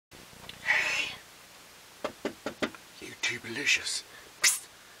Delicious. Psst,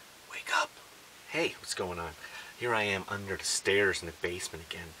 wake up. Hey, what's going on? Here I am under the stairs in the basement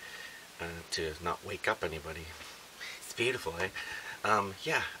again, to not wake up anybody. It's beautiful, eh?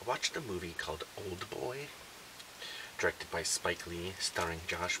 Yeah, I watched a movie called Oldboy, directed by Spike Lee, starring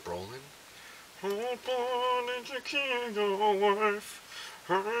Josh Brolin.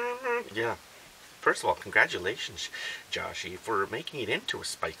 Yeah. First of all, congratulations, Joshy, for making it into a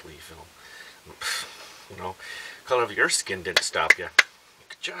Spike Lee film. You know, color of your skin didn't stop you.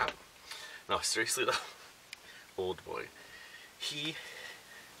 Good job. No, seriously though, Oldboy.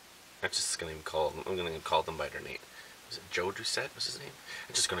 I'm just gonna even call them. I'm gonna call them by their name. Was it Joe Doucette? Was his name?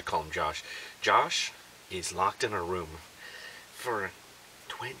 I'm just gonna call him Josh. Josh is locked in a room for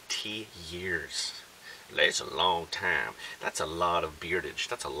 20 years. That's a long time. That's a lot of beardage.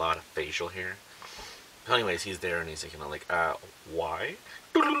 That's a lot of facial hair. But anyways, he's there and he's like, why?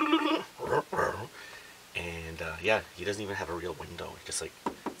 And yeah, he doesn't even have a real window. It's like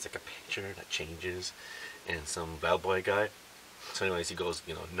a picture that changes, and some bellboy guy. So anyways, he goes,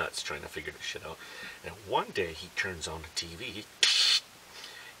 nuts trying to figure this shit out. And one day he turns on the TV,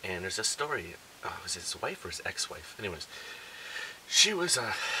 and there's a story. Was it his wife or his ex-wife? Anyways, she was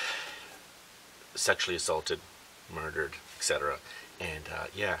sexually assaulted, murdered, etc. And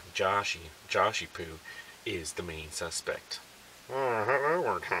yeah, Joshy Poo is the main suspect.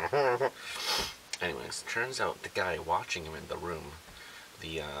 Anyways, turns out the guy watching him in the room,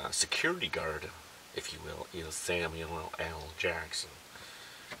 the security guard, if you will, is Samuel L. Jackson.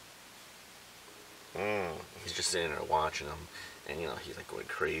 He's just sitting there watching him, and he's like going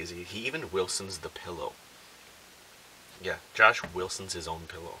crazy. He even Wilson's the pillow. Yeah, Josh Wilson's his own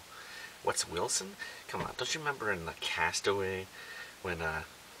pillow. What's Wilson? Come on, don't you remember in the Castaway when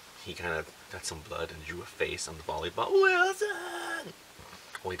he kind of got some blood and drew a face on the volleyball? Wilson!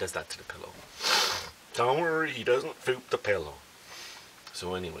 Well, he does that to the pillow. Don't worry, he doesn't poop the pillow.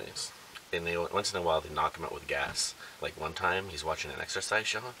 So anyways, and once in a while they knock him out with gas. Like one time, he's watching an exercise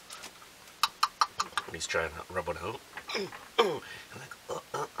show, and he's trying to rub it out. And like,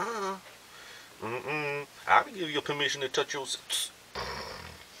 I give you permission to touch your...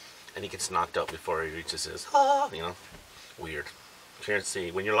 And he gets knocked out before he reaches his, weird. Seriously,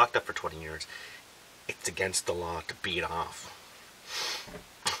 when you're locked up for 20 years, it's against the law to beat off.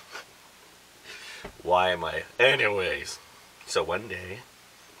 Why am I? Anyways, so one day,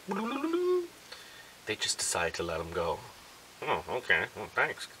 they just decide to let him go. Oh, okay. Well,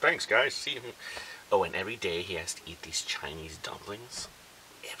 thanks, guys. See you. Oh, and every day he has to eat these Chinese dumplings.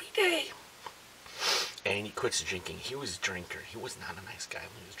 Every day. And he quits drinking. He was a drinker. He was not a nice guy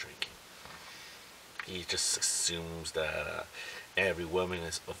when he was drinking. He just assumes that every woman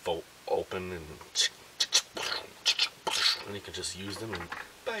is open and he can just use them and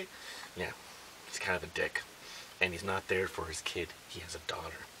bye. Yeah, he's kind of a dick. And he's not there for his kid. He has a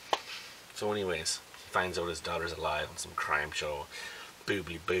daughter. So anyways, he finds out his daughter's alive on some crime show.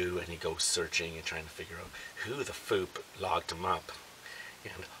 Boobly boo, and he goes searching and trying to figure out who the foop locked him up.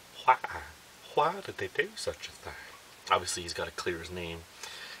 And why did they do such a thing? Obviously, he's got to clear his name.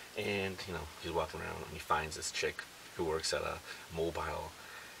 And, he's walking around and he finds this chick who works at a mobile,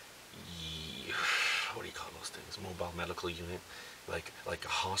 what do you call those things? Mobile medical unit. Like a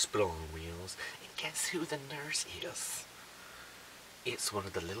hospital on wheels. And guess who the nurse is? It's one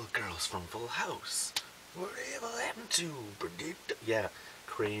of the little girls from Full House. Whatever happened to predict? Yeah,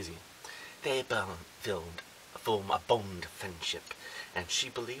 crazy. They form a bond of friendship. And she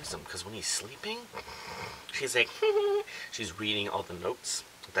believes him, because when he's sleeping, she's like, she's reading all the notes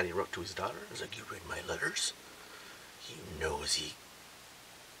that he wrote to his daughter. He's like, you read my letters? You nosy,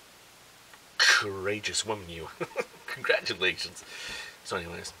 courageous woman, you. Congratulations. So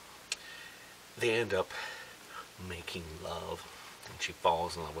anyways, they end up making love, and she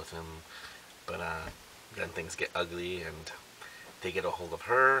falls in love with him. But then things get ugly, and they get a hold of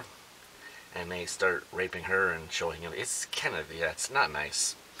her, and they start raping her and showing him. It's kind of, it's not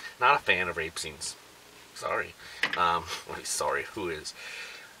nice. Not a fan of rape scenes. Sorry. Sorry, who is?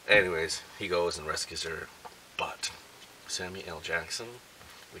 Anyways, he goes and rescues her. But Samuel L. Jackson,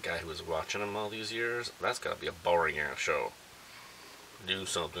 the guy who was watching him all these years, that's gotta be a boring ass show. Do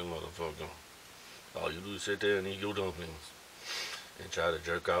something, motherfucker. All you do is sit there and eat your dumplings. And try to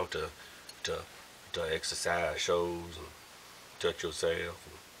jerk out to exercise shows and touch yourself.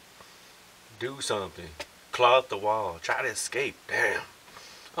 And do something. Claw up the wall. Try to escape. Damn.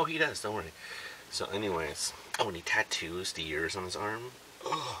 Oh, he does. Don't worry. So anyways. Oh, and he tattoos the ears on his arm.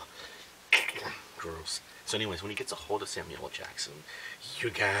 Ugh. Gross. So anyways, when he gets a hold of Samuel L. Jackson, you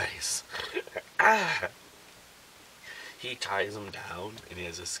guys. He ties him down, and he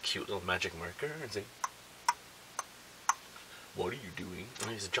has this cute little magic marker, and he's like, What are you doing?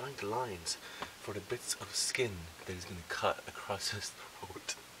 And he's drawing the lines for the bits of skin that he's going to cut across his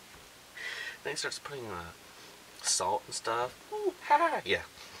throat. Then he starts putting salt and stuff. Ooh, ha! Yeah.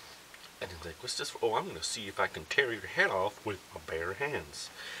 And he's like, what's this for? Oh, I'm going to see if I can tear your head off with my bare hands.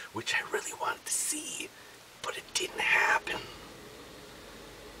 Which I really wanted to see, but it didn't happen.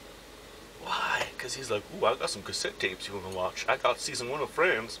 Why? Because he's like, ooh, I got some cassette tapes you want to watch. I got season 1 of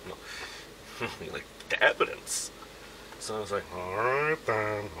Friends. No. Like, the evidence. So I was like, alright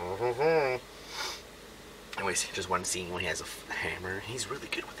then. Anyways, just one scene when he has a hammer. He's really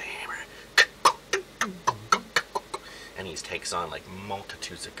good with the hammer. And he takes on like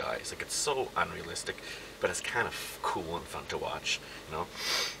multitudes of guys. Like, it's so unrealistic, but it's kind of cool and fun to watch, you know.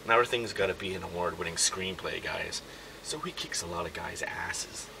 Now everything's got to be an award-winning screenplay, guys. So he kicks a lot of guys'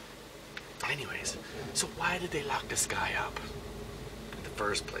 asses. Anyways, so why did they lock this guy up in the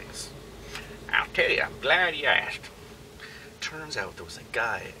first place? I'll tell you, I'm glad you asked. Turns out there was a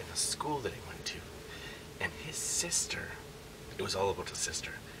guy in a school that he went to, and his sister, it was all about his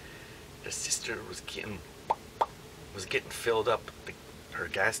sister. His sister was getting filled up, her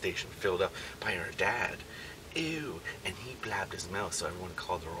gas station filled up by her dad. Ew, and he blabbed his mouth, so everyone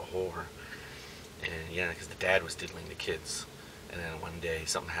called her a whore. And yeah, because the dad was diddling the kids. And then one day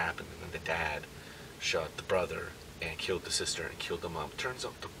something happened, and then the dad shot the brother and killed the sister and killed the mom. Turns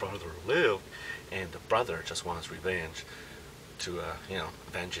out the brother lived, and the brother just wants revenge to,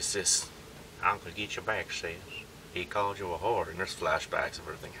 avenge his sis. I'm gonna get you back, sis. He called you a whore. And there's flashbacks of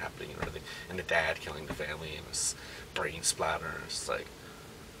everything happening and everything. And the dad killing the family and his brain splatter. It's like,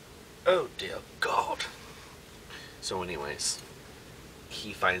 oh dear God. So anyways,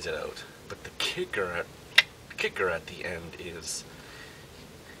 he finds it out. But the kicker at the end is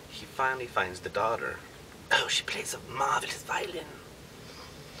he finally finds the daughter. Oh, she plays a marvelous violin.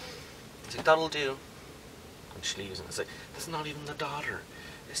 He's like, that'll do. And she leaves, and it's like, that's not even the daughter.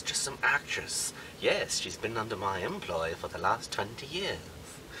 It's just some actress. Yes, she's been under my employ for the last 20 years.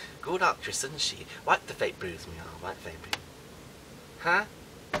 Good actress, isn't she? Wipe the fake bruise me off, wipe the fake bruise. Huh?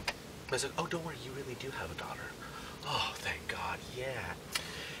 I was like, oh, don't worry, you really do have a daughter. Oh, thank God, yeah.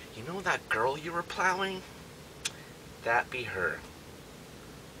 You know that girl you were plowing? That be her.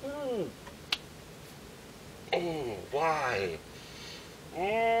 Ooh. Oh, why?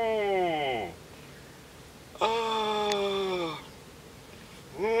 Oh. Oh.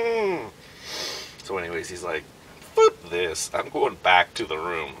 Mm. So anyways, he's like, flip this, I'm going back to the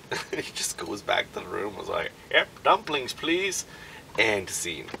room. He just goes back to the room, was like, yep, dumplings please. End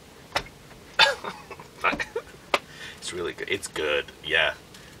scene. It's really good. It's good, yeah.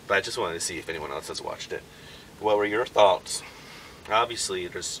 But I just wanted to see if anyone else has watched it. What were your thoughts? Obviously,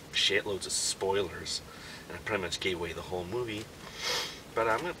 there's shitloads of spoilers, and I pretty much gave away the whole movie. But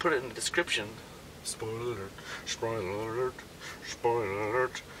I'm going to put it in the description. Spoiler alert, spoiler alert, spoiler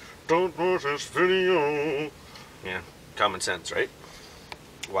alert, don't watch this video. Yeah, common sense, right?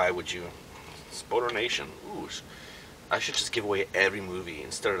 Why would you? Spoiler Nation. Ooh, I should just give away every movie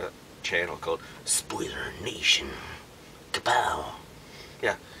and start a channel called Spoiler Nation. Kapow.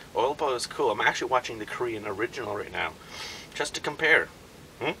 Yeah, Oldboy is cool. I'm actually watching the Korean original right now, just to compare.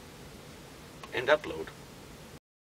 End upload.